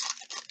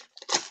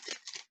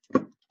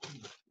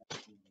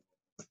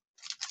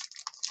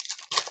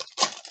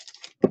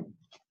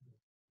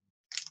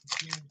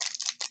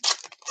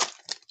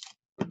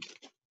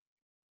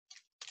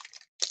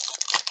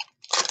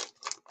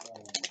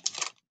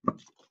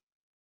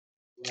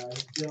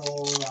 Let's go,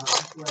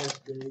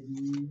 Rockfresh,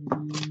 baby.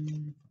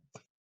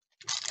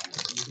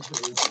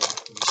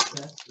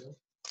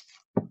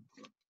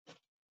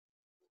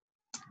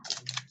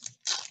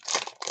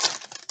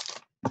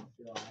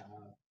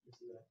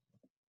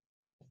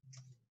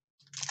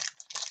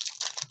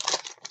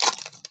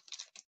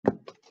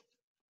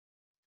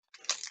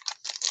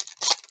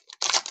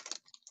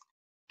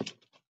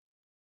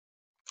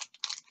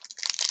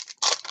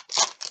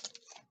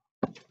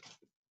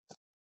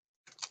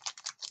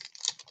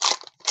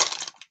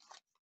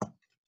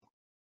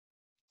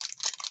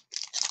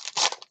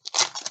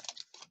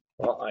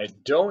 Well, I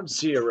don't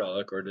see a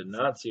relic or did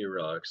not see a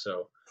relic,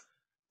 so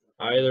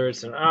either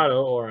it's an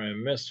auto or I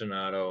missed an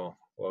auto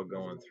while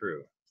going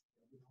through.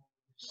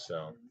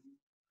 So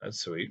that's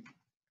sweet.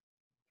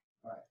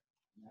 All right.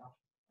 Now,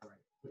 all right.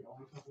 Put all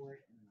the stuff away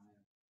and then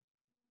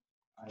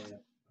I have a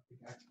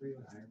pickaxe for you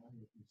and iron one.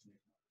 You can snake.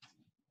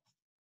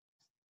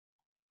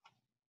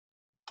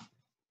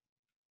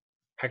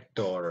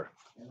 Hector.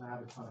 And I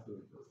have a ton of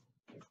food for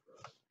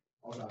us.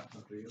 I'll drop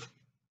some for you.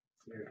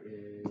 There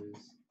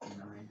is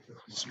 9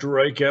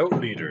 Strikeout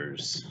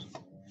leaders.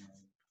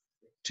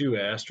 2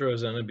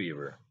 Astros and a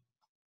Beaver.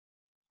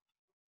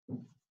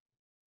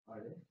 Are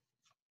they?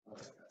 Oh,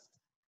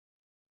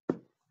 okay.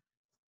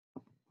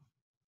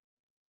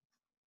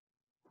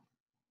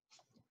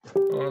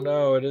 Oh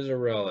no, it is a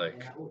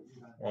relic.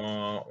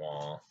 Wah,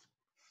 wah.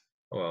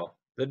 Oh well.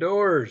 The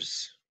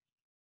Doors.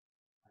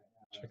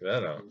 Check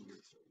that out.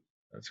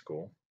 That's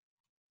cool.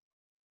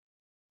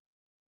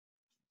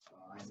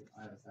 I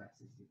have a stack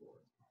 64.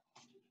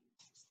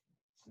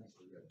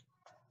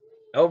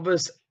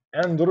 Elvis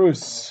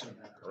Andrus.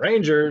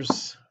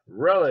 Rangers.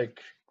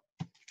 Relic.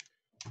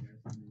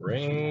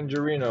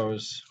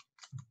 Rangerinos.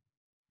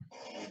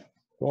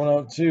 Going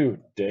out to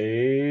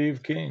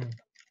Dave King.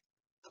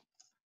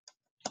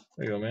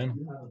 There you go,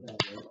 man.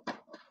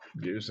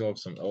 Get yourself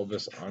some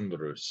Elvis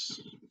Andrus.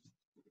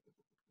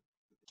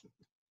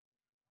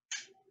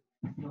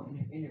 No,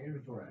 in your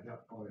inventory, I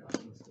got all your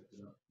items.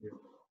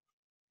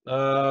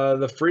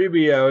 The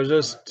freebie I was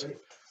just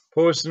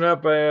posting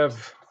up. I have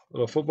a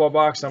little football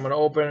box I'm going to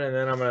open, and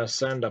then I'm going to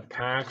send a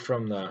pack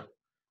from the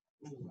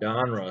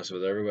Donruss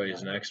with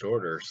everybody's next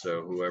order.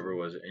 So whoever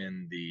was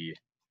in the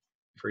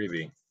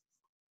freebie.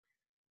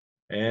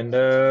 And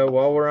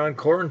while we're on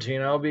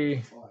quarantine, I'll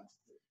be,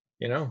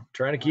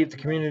 trying to keep the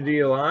community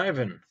alive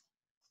and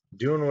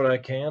doing what I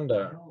can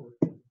to,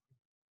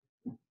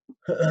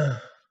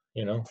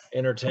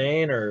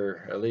 entertain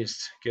or at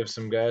least give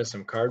some guys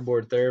some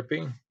cardboard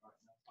therapy.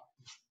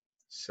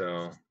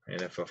 So,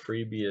 and if a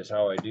freebie is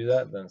how I do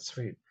that, then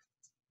sweet.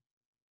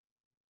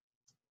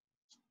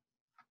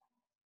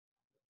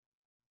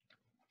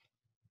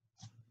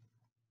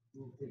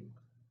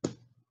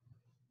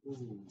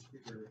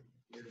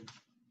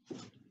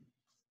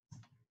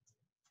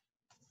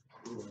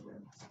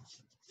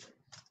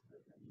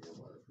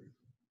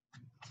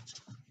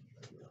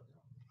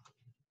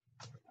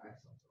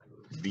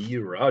 B.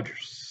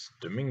 Rogers,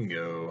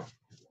 Domingo.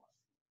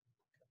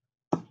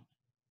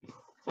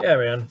 Yeah,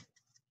 man.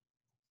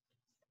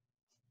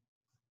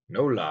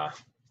 Nola.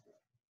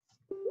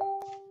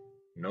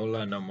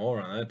 Nola no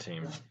more on that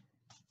team.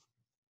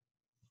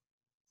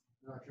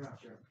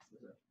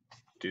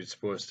 Dude's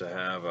supposed to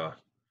have a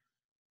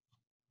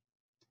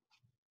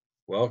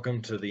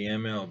welcome to the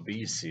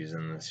MLB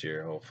season this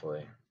year,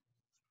 hopefully.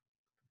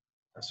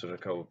 That's what a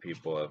couple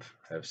people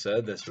have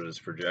said. That's what his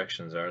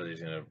projections are.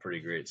 He's going to have a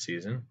pretty great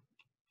season.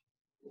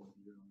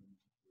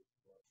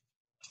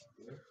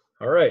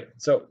 All right,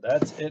 so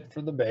that's it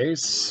for the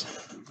base.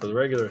 For the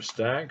regular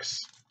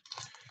stacks,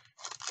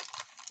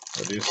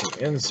 we'll do some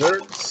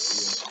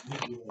inserts.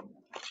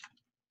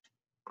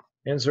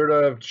 Insert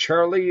of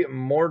Charlie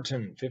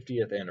Morton,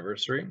 50th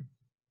anniversary.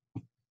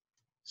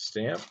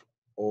 Stamp,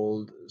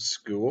 old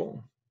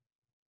school.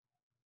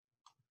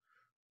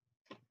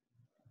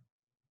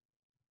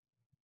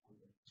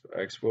 So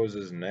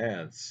exposes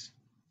Nats.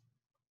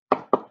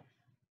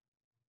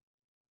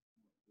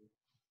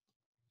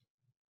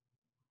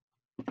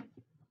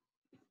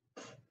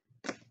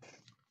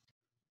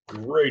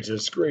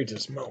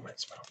 Greatest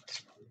moments.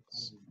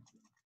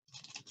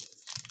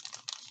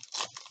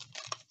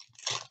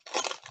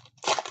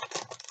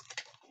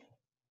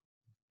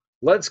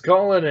 Let's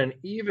call it an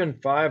even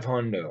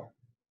 500.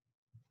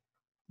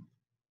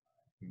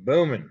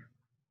 Booming.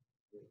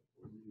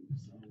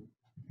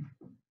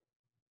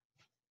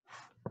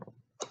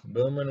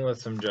 Booming with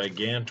some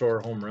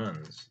Gigantor home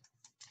runs.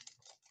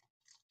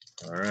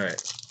 All right.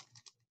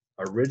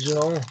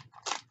 Original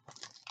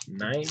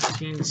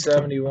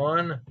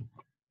 1971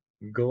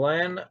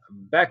 Glenn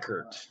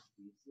Beckert.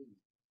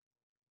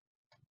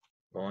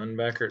 Glenn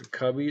Beckert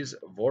Cubbies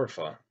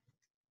Vorfa.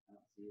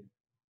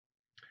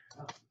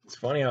 It's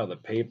funny how the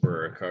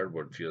paper or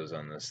cardboard feels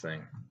on this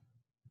thing.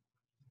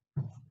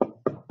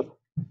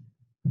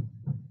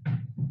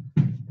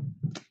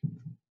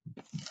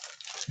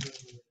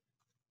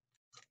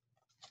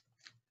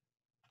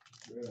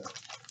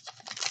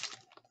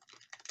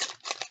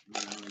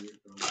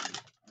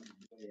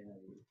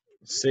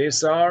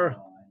 Cesar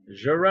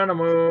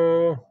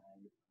Geronimo.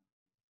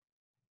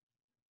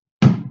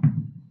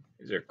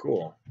 These are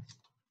cool.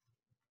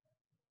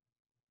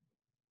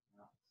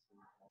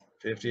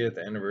 50th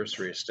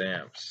anniversary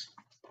stamps.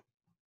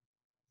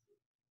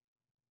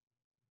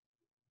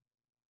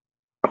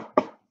 All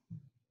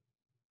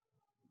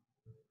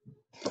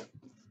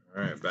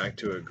right, back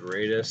to a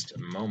greatest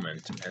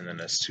moment and then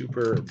a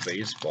super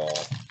baseball.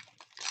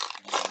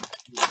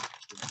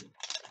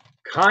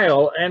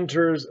 Kyle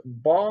enters,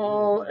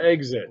 ball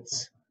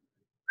exits.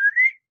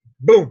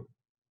 Boom.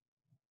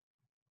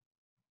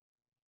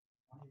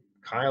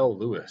 Kyle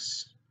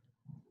Lewis.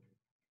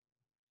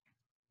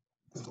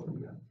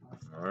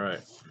 All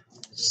right.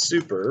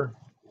 Super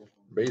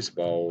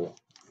baseball.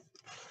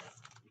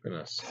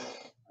 Goodness.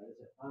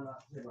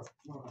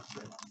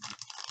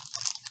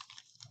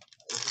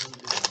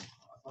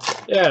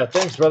 Yeah,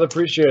 thanks, brother.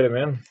 Appreciate it,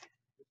 man.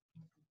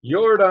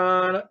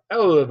 Jordan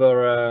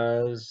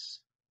Alvarez.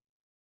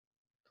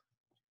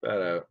 That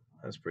out.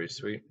 That's pretty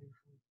sweet.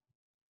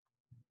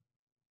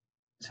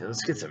 So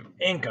let's get some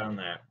ink on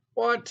that.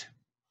 What?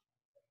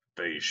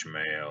 Face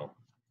mail.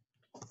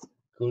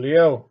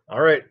 Coolio. All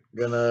right,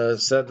 gonna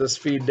set this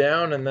feed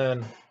down and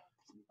then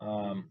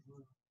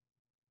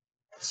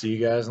see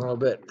you guys in a little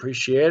bit.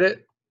 Appreciate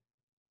it.